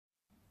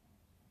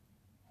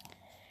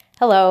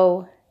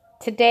Hello.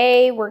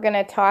 Today we're going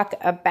to talk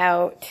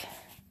about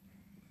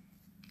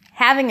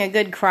having a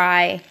good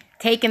cry,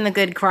 taking the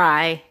good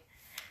cry,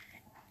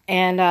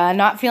 and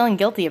not feeling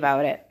guilty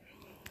about it.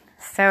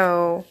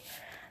 So,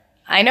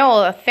 I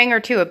know a thing or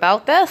two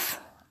about this.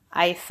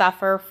 I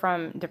suffer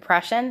from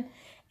depression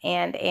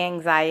and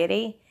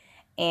anxiety,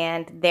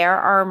 and there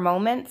are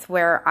moments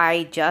where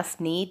I just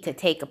need to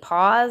take a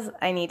pause.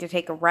 I need to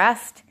take a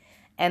rest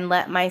and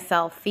let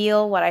myself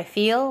feel what I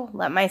feel,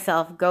 let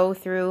myself go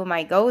through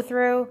my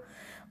go-through,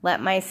 let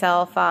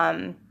myself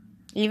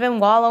even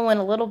wallow in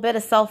a little bit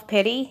of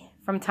self-pity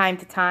from time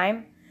to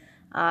time.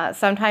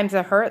 Sometimes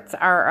the hurts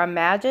are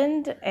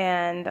imagined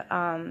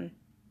and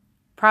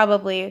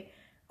probably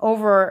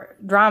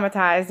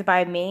over-dramatized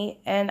by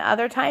me, and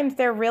other times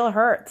they're real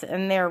hurts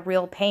and they're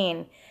real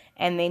pain,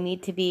 and they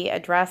need to be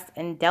addressed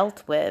and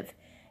dealt with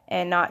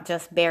and not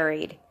just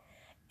buried.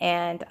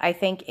 And I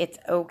think it's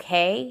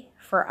okay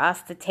for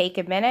us to take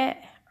a minute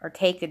or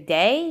take a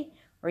day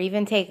or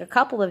even take a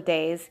couple of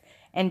days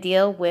and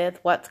deal with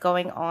what's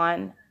going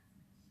on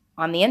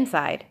the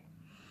inside.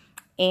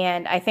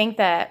 And I think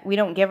that we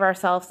don't give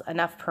ourselves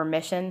enough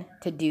permission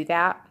to do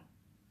that.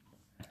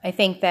 I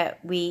think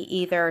that we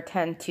either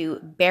tend to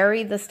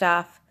bury the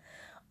stuff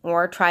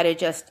or try to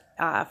just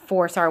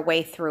force our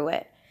way through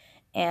it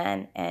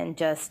and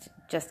just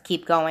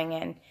keep going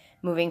and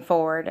moving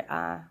forward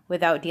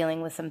without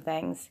dealing with some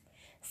things.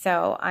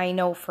 So I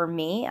know for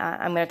me,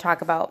 I'm going to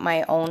talk about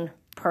my own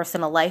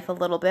personal life a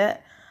little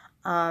bit.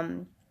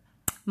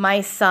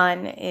 My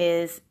son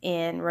is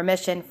in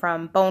remission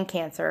from bone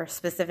cancer,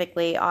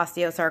 specifically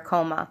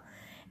osteosarcoma,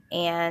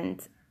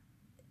 and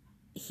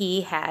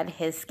he had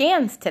his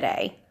scans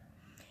today.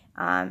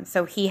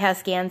 So he has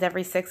scans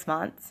every 6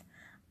 months,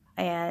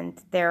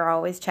 and they're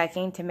always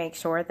checking to make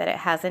sure that it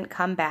hasn't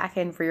come back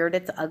and reared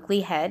its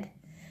ugly head.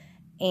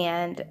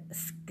 And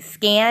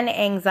scan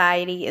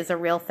anxiety is a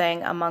real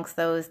thing amongst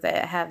those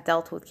that have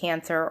dealt with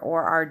cancer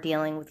or are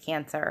dealing with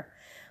cancer.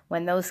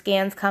 When those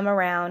scans come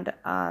around,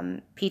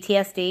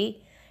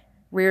 PTSD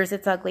rears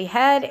its ugly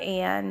head,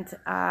 and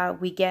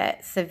we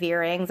get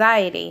severe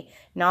anxiety,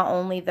 not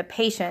only the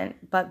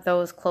patient, but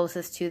those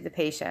closest to the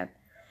patient.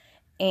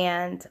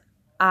 And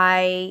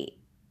I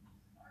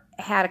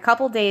had a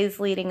couple days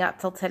leading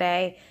up till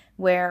today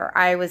where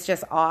I was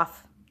just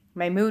off.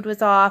 My mood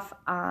was off.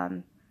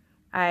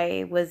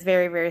 I was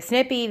very, very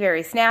snippy,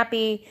 very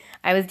snappy.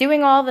 I was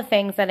doing all the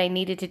things that I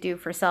needed to do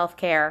for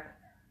self-care.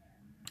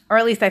 Or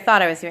at least I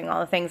thought I was doing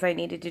all the things I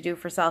needed to do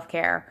for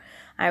self-care.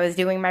 I was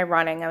doing my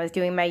running. I was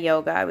doing my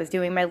yoga. I was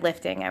doing my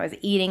lifting. I was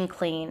eating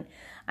clean.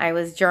 I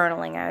was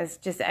journaling. I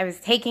was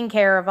taking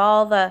care of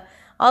all the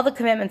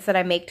commitments that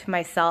I make to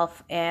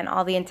myself and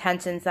all the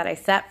intentions that I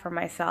set for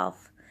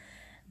myself.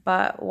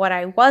 But what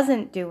I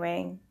wasn't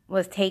doing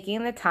was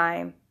taking the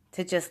time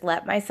to just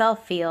let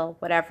myself feel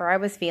whatever I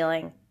was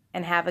feeling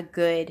and have a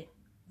good,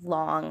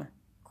 long,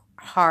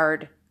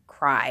 hard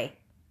cry.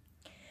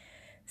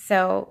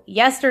 So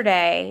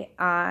yesterday,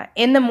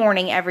 in the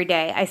morning every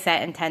day, I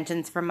set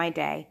intentions for my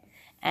day.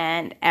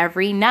 And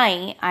every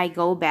night, I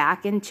go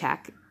back and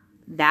check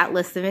that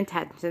list of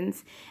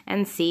intentions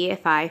and see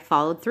if I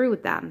followed through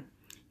with them.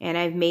 And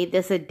I've made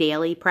this a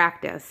daily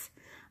practice.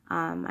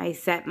 I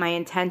set my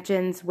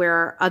intentions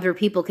where other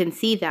people can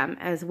see them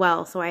as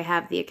well. So I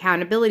have the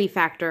accountability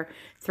factor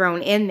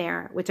thrown in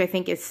there, which I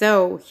think is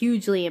so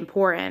hugely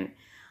important.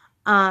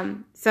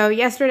 So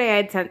yesterday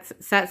I had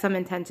set some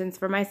intentions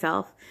for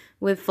myself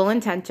with full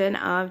intention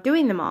of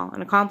doing them all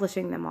and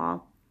accomplishing them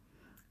all.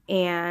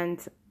 And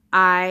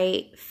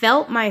I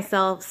felt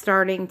myself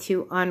starting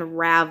to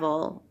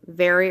unravel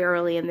very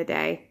early in the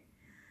day,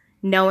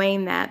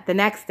 knowing that the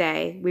next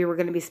day we were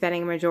going to be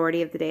spending a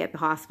majority of the day at the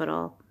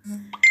hospital.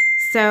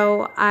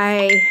 So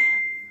as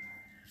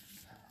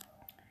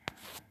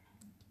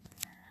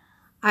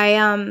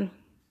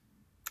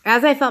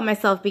I felt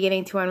myself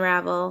beginning to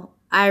unravel,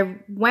 I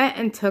went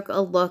and took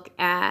a look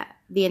at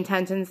the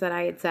intentions that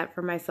I had set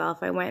for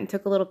myself. I went and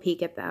took a little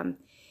peek at them,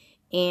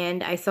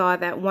 and I saw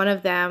that one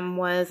of them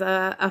was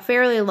a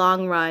fairly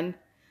long run.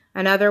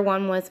 Another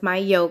one was my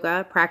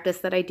yoga practice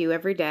that I do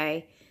every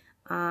day.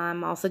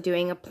 I'm also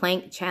doing a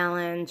plank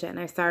challenge, and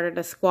I started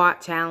a squat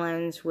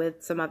challenge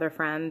with some other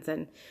friends,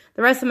 and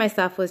the rest of my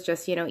stuff was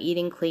just,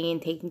 eating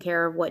clean, taking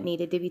care of what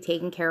needed to be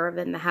taken care of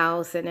in the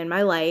house and in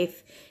my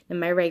life, in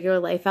my regular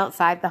life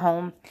outside the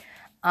home.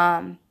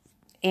 And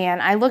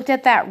I looked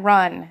at that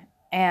run,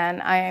 and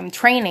I am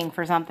training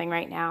for something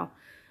right now,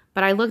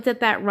 but I looked at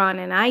that run,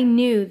 and I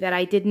knew that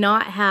I did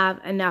not have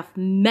enough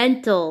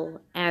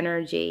mental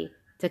energy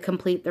to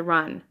complete the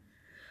run.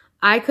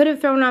 I could have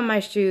thrown on my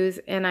shoes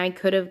and I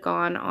could have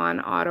gone on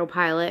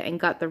autopilot and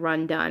got the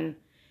run done.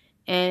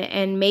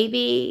 And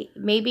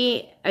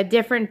maybe a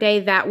different day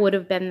that would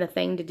have been the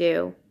thing to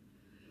do.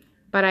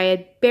 But I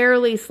had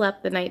barely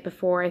slept the night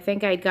before. I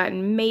think I'd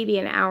gotten maybe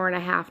an hour and a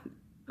half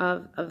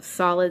of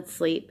solid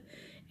sleep.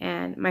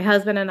 And my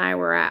husband and I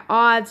were at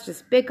odds,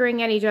 just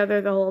bickering at each other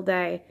the whole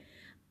day.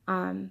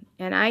 And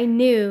I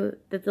knew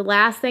that the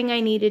last thing I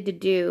needed to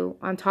do,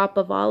 on top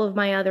of all of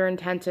my other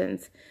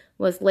intentions,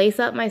 was lace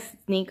up my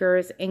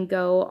sneakers and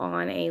go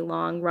on a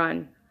long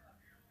run.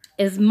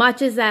 As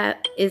much as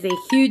that is a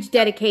huge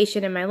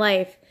dedication in my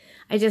life,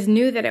 I just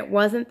knew that it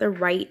wasn't the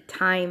right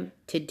time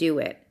to do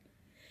it.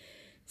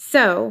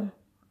 So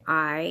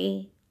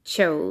I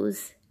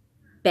chose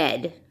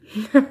bed.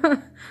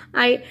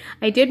 I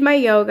did my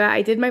yoga,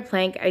 I did my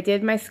plank, I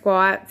did my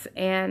squats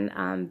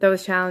and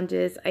those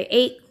challenges. I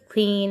ate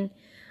clean.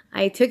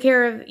 I took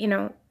care of,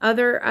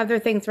 other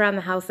things around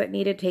the house that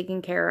needed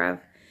taken care of.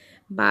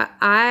 But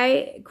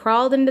I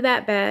crawled into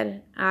that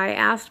bed. I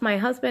asked my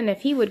husband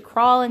if he would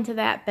crawl into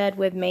that bed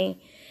with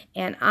me.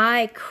 And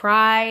I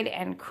cried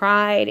and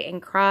cried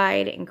and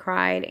cried and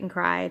cried and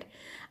cried.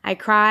 I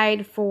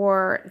cried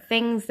for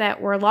things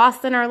that were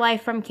lost in our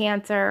life from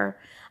cancer.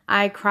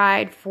 I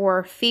cried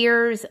for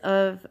fears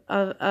of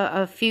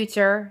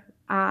future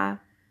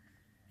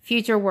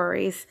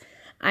worries.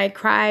 I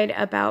cried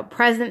about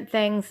present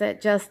things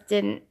that just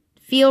didn't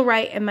feel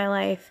right in my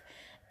life.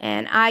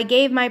 And I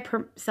gave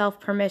myself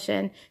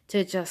permission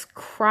to just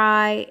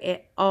cry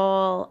it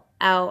all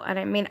out. And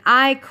I mean,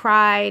 I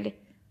cried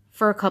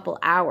for a couple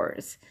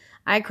hours.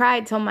 I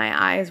cried till my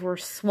eyes were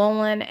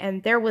swollen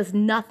and there was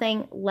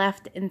nothing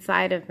left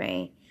inside of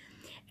me.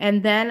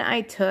 And then I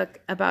took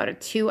about a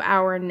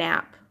 2-hour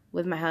nap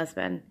with my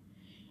husband.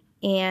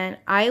 And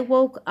I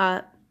woke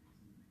up,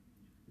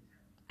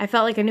 I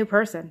felt like a new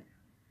person.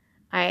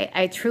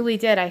 I truly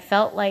did. I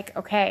felt like,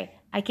 okay,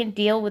 I can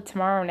deal with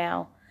tomorrow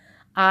now.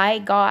 I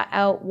got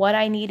out what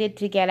I needed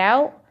to get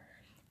out.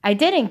 I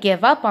didn't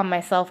give up on my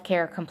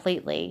self-care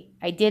completely.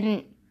 I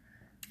didn't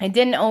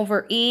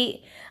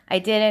overeat. I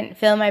didn't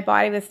fill my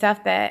body with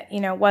stuff that,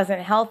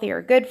 wasn't healthy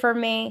or good for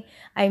me.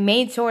 I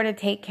made sure to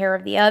take care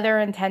of the other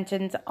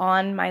intentions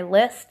on my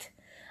list.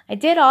 I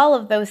did all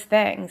of those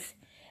things.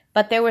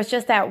 But there was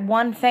just that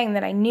one thing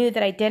that I knew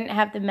that I didn't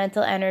have the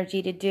mental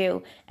energy to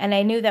do. And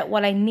I knew that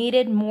what I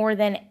needed more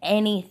than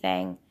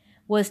anything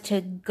was to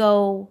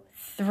go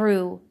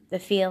through the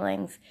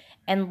feelings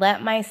and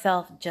let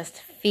myself just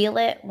feel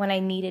it when I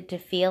needed to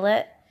feel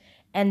it.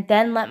 And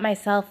then let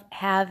myself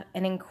have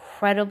an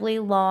incredibly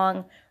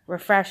long,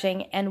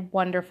 refreshing, and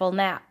wonderful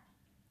nap.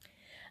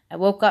 I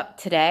woke up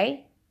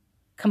today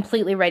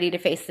completely ready to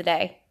face the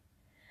day.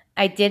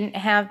 I didn't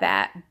have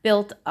that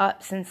built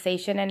up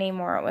sensation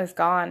anymore. It was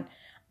gone.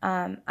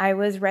 I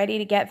was ready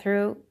to get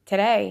through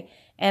today.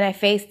 And I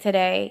faced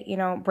today,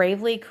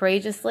 bravely,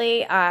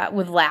 courageously,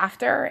 with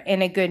laughter,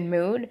 in a good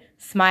mood,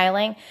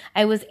 smiling.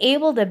 I was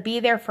able to be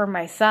there for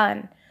my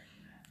son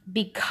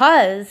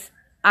because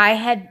I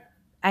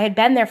had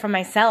been there for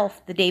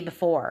myself the day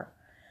before.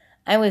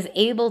 I was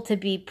able to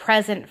be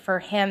present for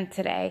him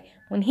today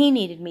when he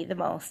needed me the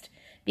most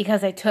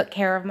because I took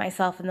care of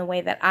myself in the way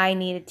that I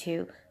needed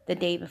to the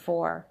day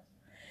before.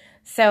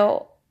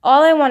 So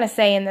all I want to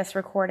say in this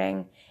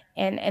recording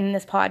and in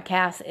this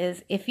podcast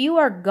is if you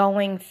are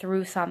going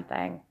through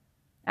something,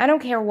 I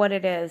don't care what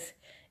it is,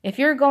 if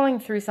you're going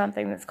through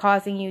something that's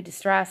causing you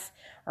distress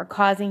or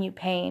causing you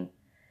pain,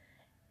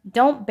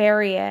 don't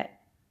bury it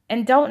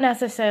and don't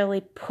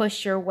necessarily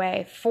force your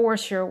way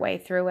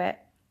through it.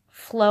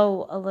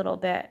 Flow a little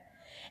bit.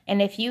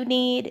 And if you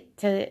need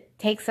to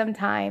take some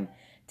time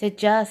to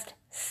just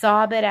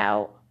sob it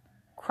out,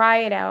 cry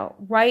it out,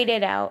 write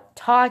it out,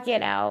 talk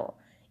it out,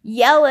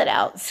 yell it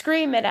out,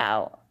 scream it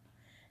out.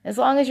 As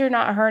long as you're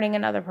not hurting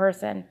another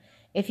person.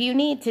 If you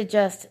need to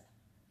just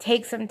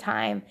take some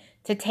time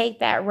to take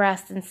that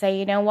rest and say,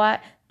 you know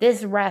what?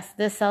 This rest,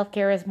 this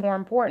self-care is more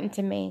important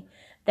to me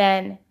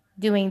than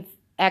doing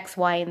X,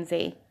 Y, and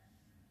Z.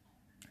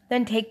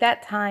 Then take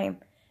that time.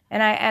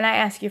 And I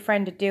ask your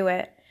friend to do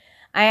it.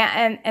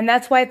 And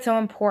that's why it's so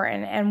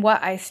important. And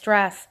what I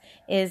stress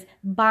is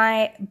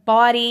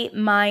body,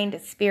 mind,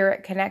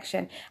 spirit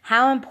connection.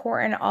 How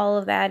important all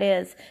of that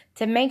is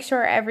to make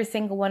sure every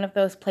single one of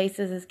those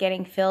places is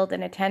getting filled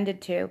and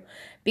attended to.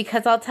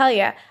 Because I'll tell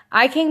you,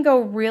 I can go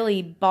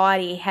really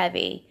body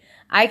heavy.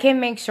 I can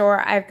make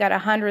sure I've got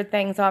 100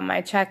 things on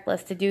my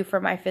checklist to do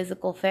for my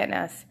physical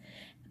fitness.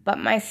 But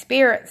my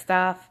spirit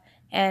stuff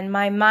and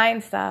my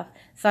mind stuff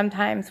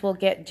sometimes will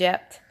get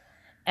gypped.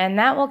 And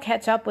that will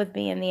catch up with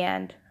me in the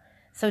end.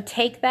 So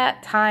take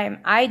that time.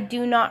 I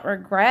do not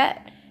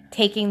regret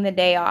taking the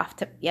day off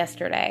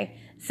yesterday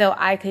so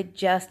I could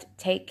just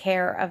take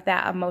care of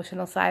that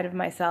emotional side of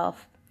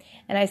myself.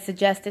 And I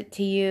suggest it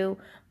to you,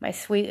 my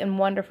sweet and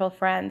wonderful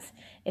friends.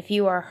 If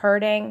you are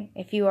hurting,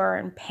 if you are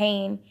in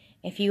pain,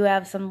 if you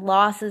have some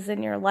losses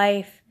in your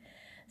life,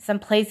 some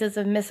places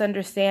of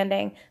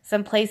misunderstanding,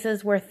 some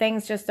places where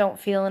things just don't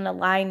feel in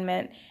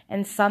alignment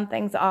and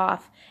something's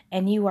off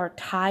and you are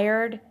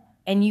tired,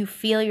 and you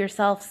feel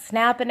yourself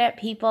snapping at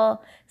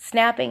people,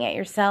 snapping at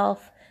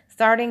yourself,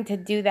 starting to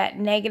do that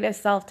negative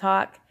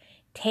self-talk,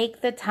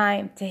 take the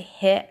time to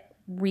hit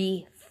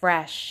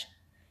refresh.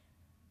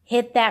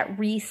 Hit that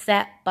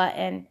reset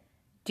button.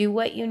 Do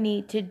what you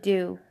need to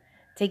do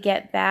to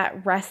get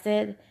that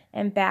rested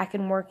and back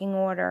in working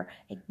order.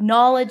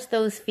 Acknowledge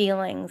those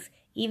feelings,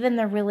 even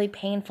the really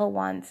painful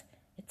ones.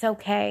 It's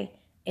okay.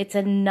 It's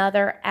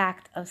another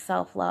act of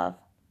self-love.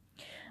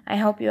 I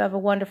hope you have a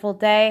wonderful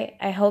day.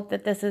 I hope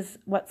that this is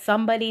what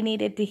somebody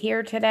needed to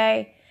hear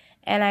today.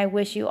 And I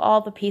wish you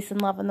all the peace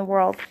and love in the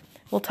world.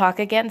 We'll talk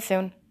again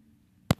soon.